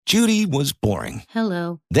Judy was boring.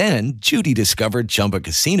 Hello. Then Judy discovered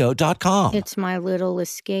ChumbaCasino.com. It's my little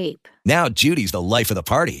escape. Now Judy's the life of the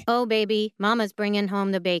party. Oh, baby, mama's bringing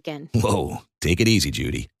home the bacon. Whoa, take it easy,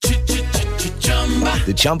 Judy.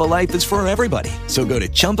 The Chumba life is for everybody. So go to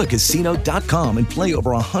ChumbaCasino.com and play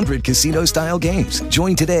over 100 casino-style games.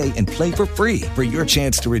 Join today and play for free for your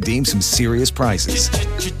chance to redeem some serious prizes.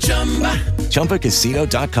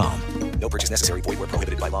 ChumbaCasino.com. No purchase necessary. Void where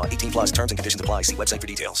prohibited by law. 18 plus terms and conditions apply. See website for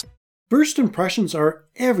details. First impressions are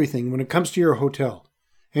everything when it comes to your hotel,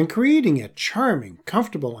 and creating a charming,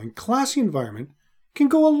 comfortable, and classy environment can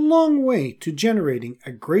go a long way to generating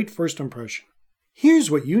a great first impression.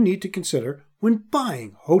 Here's what you need to consider when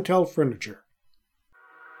buying hotel furniture.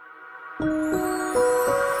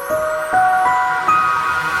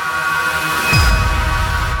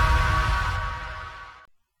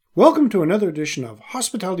 Welcome to another edition of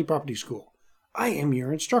Hospitality Property School. I am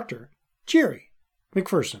your instructor, Jerry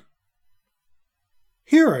McPherson.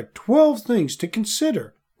 Here are 12 things to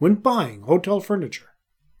consider when buying hotel furniture.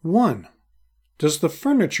 1. Does the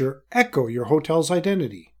furniture echo your hotel's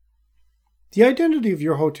identity? The identity of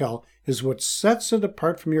your hotel is what sets it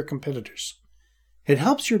apart from your competitors. It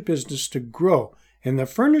helps your business to grow, and the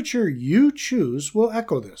furniture you choose will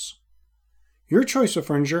echo this. Your choice of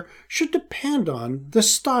furniture should depend on the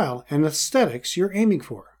style and aesthetics you're aiming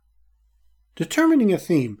for. Determining a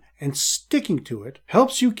theme and sticking to it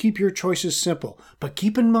helps you keep your choices simple, but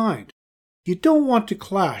keep in mind, you don't want to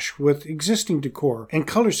clash with existing decor and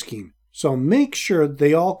color scheme, so make sure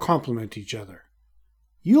they all complement each other.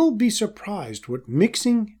 You'll be surprised what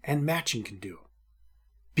mixing and matching can do.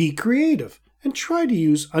 Be creative and try to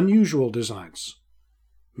use unusual designs.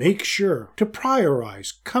 Make sure to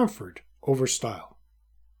prioritize comfort over style.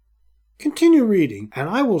 Continue reading, and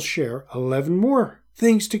I will share 11 more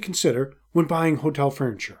things to consider when buying hotel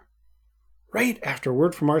furniture, right after a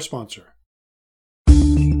word from our sponsor.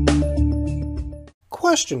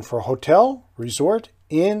 Question for hotel, resort,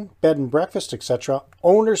 inn, bed and breakfast, etc.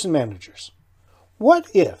 owners and managers. What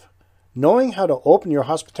if, knowing how to open your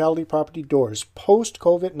hospitality property doors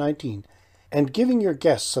post-COVID-19 and giving your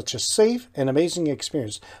guests such a safe and amazing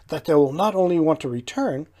experience that they will not only want to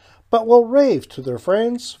return, but will rave to their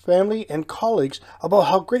friends, family, and colleagues about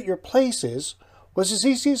how great your place is, was as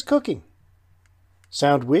easy as cooking?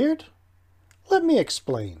 Sound weird? Let me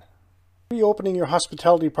explain. Reopening your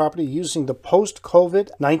hospitality property using the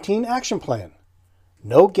post-COVID-19 action plan.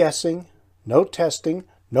 No guessing, no testing,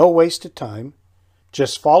 no wasted time.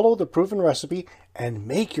 Just follow the proven recipe and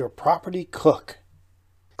make your property cook.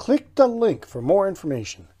 Click the link for more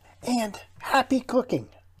information. And happy cooking!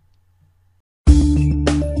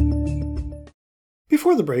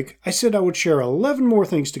 Before the break, I said I would share 11 more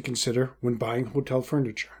things to consider when buying hotel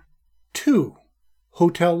furniture. 2.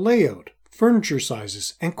 Hotel layout, furniture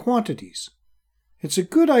sizes, and quantities. It's a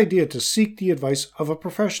good idea to seek the advice of a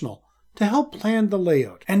professional to help plan the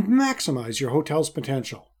layout and maximize your hotel's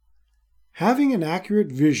potential. Having an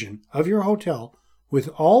accurate vision of your hotel with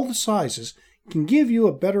all the sizes can give you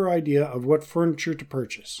a better idea of what furniture to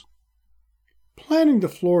purchase. Planning the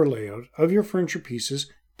floor layout of your furniture pieces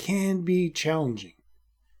can be challenging.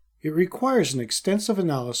 It requires an extensive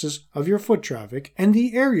analysis of your foot traffic and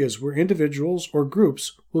the areas where individuals or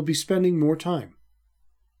groups will be spending more time.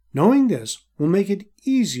 Knowing this will make it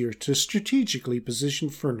easier to strategically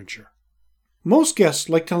position furniture. Most guests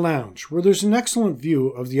like to lounge where there's an excellent view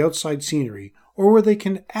of the outside scenery or where they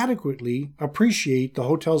can adequately appreciate the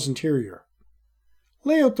hotel's interior.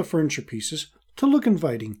 Lay out the furniture pieces to look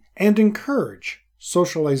inviting and encourage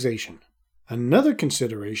socialization. Another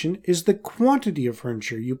consideration is the quantity of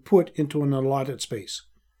furniture you put into an allotted space.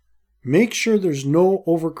 Make sure there's no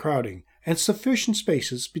overcrowding and sufficient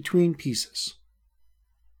spaces between pieces.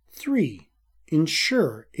 3.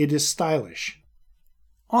 Ensure it is stylish.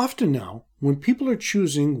 Often now, when people are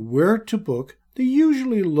choosing where to book, they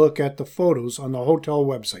usually look at the photos on the hotel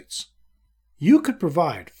websites. You could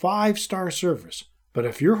provide 5-star service, but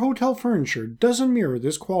if your hotel furniture doesn't mirror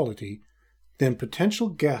this quality, then potential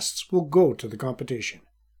guests will go to the competition.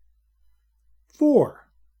 4.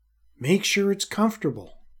 Make sure it's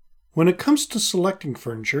comfortable. When it comes to selecting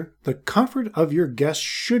furniture, the comfort of your guests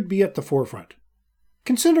should be at the forefront.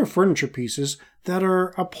 Consider furniture pieces that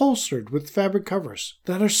are upholstered with fabric covers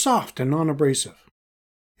that are soft and non-abrasive.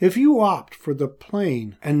 If you opt for the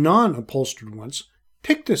plain and non-upholstered ones,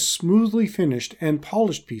 pick the smoothly finished and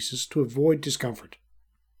polished pieces to avoid discomfort.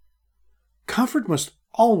 Comfort must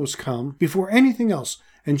always come before anything else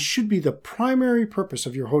and should be the primary purpose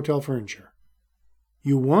of your hotel furniture.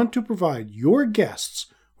 You want to provide your guests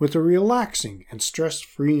with a relaxing and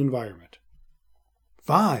stress-free environment.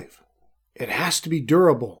 5. It has to be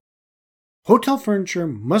durable. Hotel furniture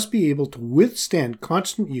must be able to withstand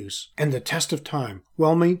constant use and the test of time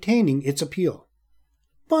while maintaining its appeal.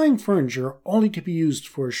 Buying furniture only to be used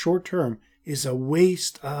for a short term is a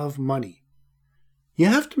waste of money. You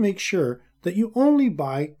have to make sure that you only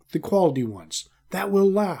buy the quality ones that will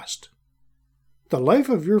last. The life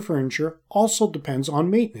of your furniture also depends on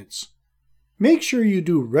maintenance. Make sure you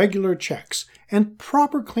do regular checks and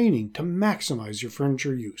proper cleaning to maximize your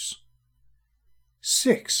furniture use.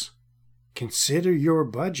 6. Consider your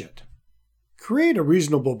budget. Create a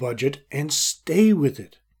reasonable budget and stay with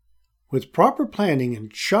it. With proper planning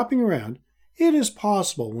and shopping around, it is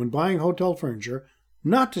possible when buying hotel furniture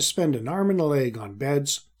not to spend an arm and a leg on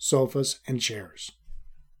beds, sofas, and chairs.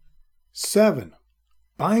 7.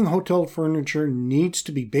 Buying hotel furniture needs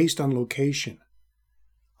to be based on location.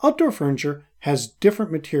 Outdoor furniture has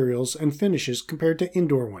different materials and finishes compared to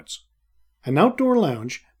indoor ones. An outdoor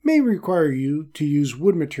lounge may require you to use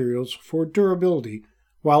wood materials for durability,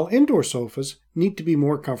 while indoor sofas need to be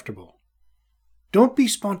more comfortable. Don't be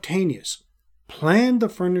spontaneous. Plan the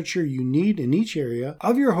furniture you need in each area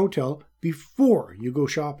of your hotel before you go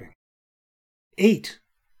shopping. 8.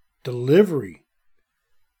 Delivery.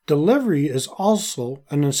 Delivery is also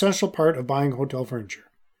an essential part of buying hotel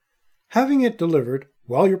furniture. Having it delivered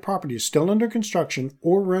while your property is still under construction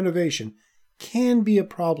or renovation can be a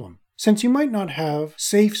problem, since you might not have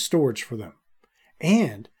safe storage for them.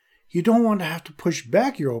 And you don't want to have to push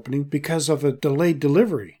back your opening because of a delayed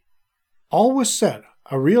delivery. Always set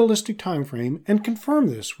a realistic time frame and confirm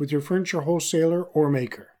this with your furniture wholesaler or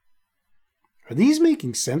maker. Are these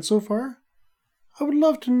making sense so far? I would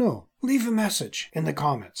love to know. Leave a message in the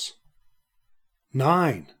comments.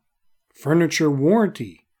 9. Furniture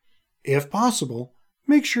warranty. If possible,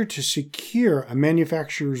 make sure to secure a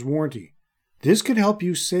manufacturer's warranty. This could help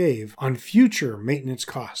you save on future maintenance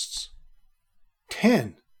costs.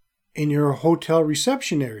 10. In your hotel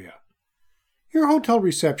reception area. Your hotel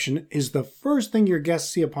reception is the first thing your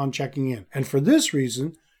guests see upon checking in, and for this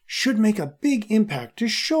reason, should make a big impact to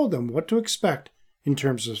show them what to expect in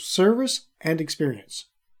terms of service and experience.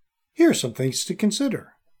 Here are some things to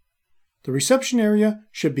consider. The reception area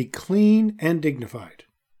should be clean and dignified.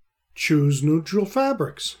 Choose neutral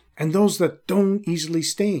fabrics and those that don't easily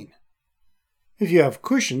stain. If you have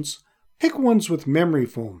cushions, pick ones with memory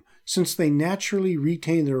foam since they naturally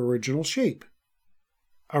retain their original shape.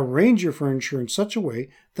 Arrange your furniture in such a way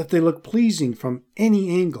that they look pleasing from any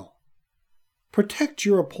angle. Protect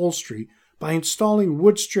your upholstery by installing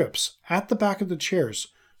wood strips at the back of the chairs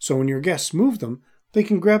so when your guests move them, they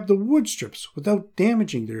can grab the wood strips without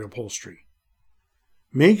damaging their upholstery.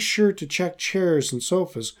 Make sure to check chairs and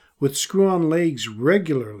sofas with screw-on legs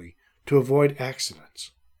regularly to avoid accidents.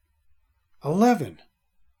 11.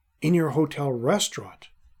 In your hotel restaurant.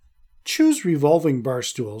 Choose revolving bar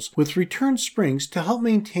stools with return springs to help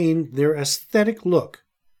maintain their aesthetic look,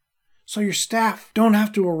 so your staff don't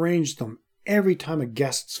have to arrange them every time a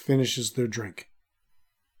guest finishes their drink.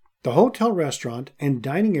 The hotel restaurant and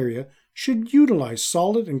dining area should utilize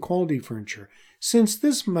solid and quality furniture, since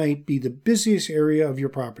this might be the busiest area of your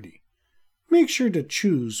property. Make sure to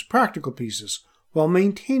choose practical pieces while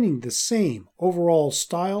maintaining the same overall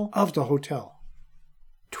style of the hotel.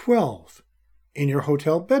 12. In your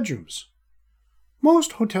hotel bedrooms.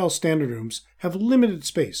 Most hotel standard rooms have limited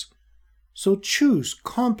space, so choose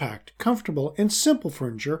compact, comfortable, and simple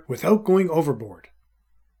furniture without going overboard.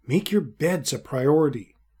 Make your beds a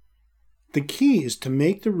priority. The key is to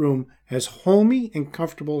make the room as homey and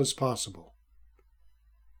comfortable as possible.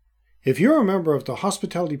 If you're a member of the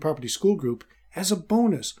Hospitality Property School Group, as a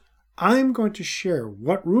bonus, I'm going to share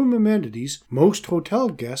what room amenities most hotel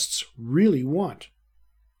guests really want.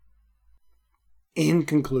 In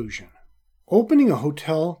conclusion, opening a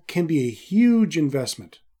hotel can be a huge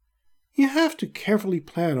investment. You have to carefully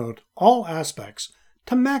plan out all aspects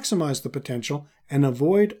to maximize the potential and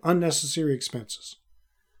avoid unnecessary expenses.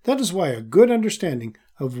 That is why a good understanding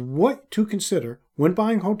of what to consider when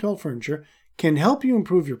buying hotel furniture can help you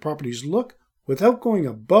improve your property's look without going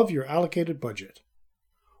above your allocated budget.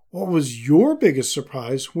 What was your biggest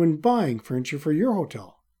surprise when buying furniture for your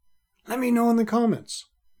hotel? Let me know in the comments.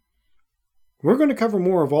 We're going to cover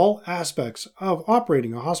more of all aspects of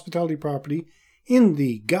operating a hospitality property in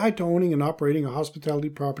the Guide to Owning and Operating a Hospitality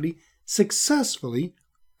Property Successfully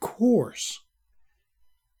course.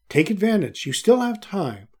 Take advantage, you still have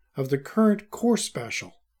time, of the current course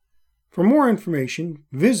special. For more information,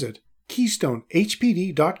 visit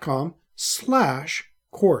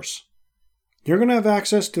keystonehpd.com/course. You're going to have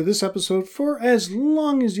access to this episode for as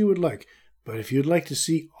long as you would like, but if you'd like to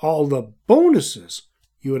see all the bonuses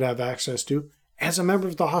you would have access to as a member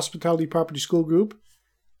of the Hospitality Property School Group,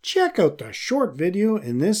 check out the short video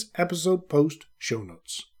in this episode post show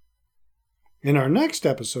notes. In our next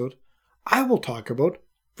episode, I will talk about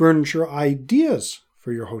furniture ideas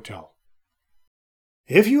for your hotel.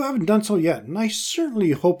 If you haven't done so yet, and I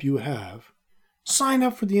certainly hope you have, sign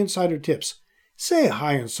up for the Insider Tips, say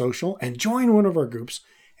hi on social, and join one of our groups,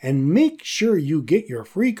 and make sure you get your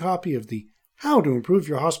free copy of the How to Improve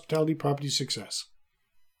Your Hospitality Property Success.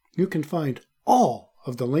 You can find all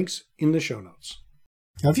of the links in the show notes.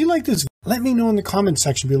 Now, if you like this, let me know in the comments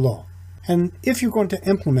section below, and if you're going to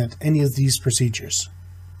implement any of these procedures.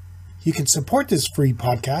 You can support this free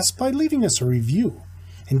podcast by leaving us a review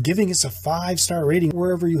and giving us a 5-star rating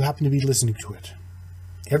wherever you happen to be listening to it.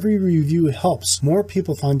 Every review helps more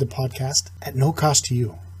people find the podcast at no cost to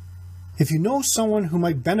you. If you know someone who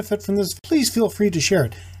might benefit from this, please feel free to share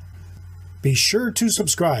it. Be sure to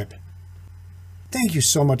subscribe. Thank you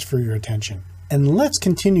so much for your attention, and let's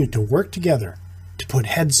continue to work together to put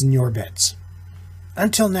heads in your beds.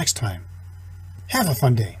 Until next time, have a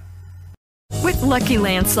fun day. With Lucky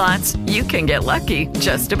Land Slots, you can get lucky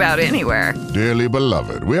just about anywhere. Dearly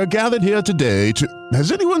beloved, we are gathered here today to...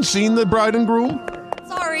 Has anyone seen the bride and groom?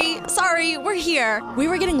 Sorry, we're here. We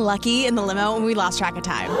were getting lucky in the limo and we lost track of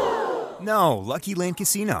time. No, Lucky Land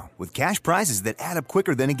Casino, with cash prizes that add up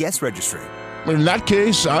quicker than a guest registry. In that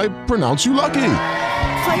case, I pronounce you lucky.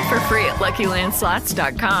 Play for free at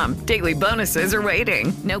LuckyLandSlots.com. Daily bonuses are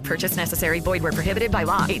waiting. No purchase necessary. Void where prohibited by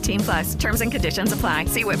law. 18+. Terms and conditions apply.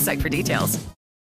 See website for details.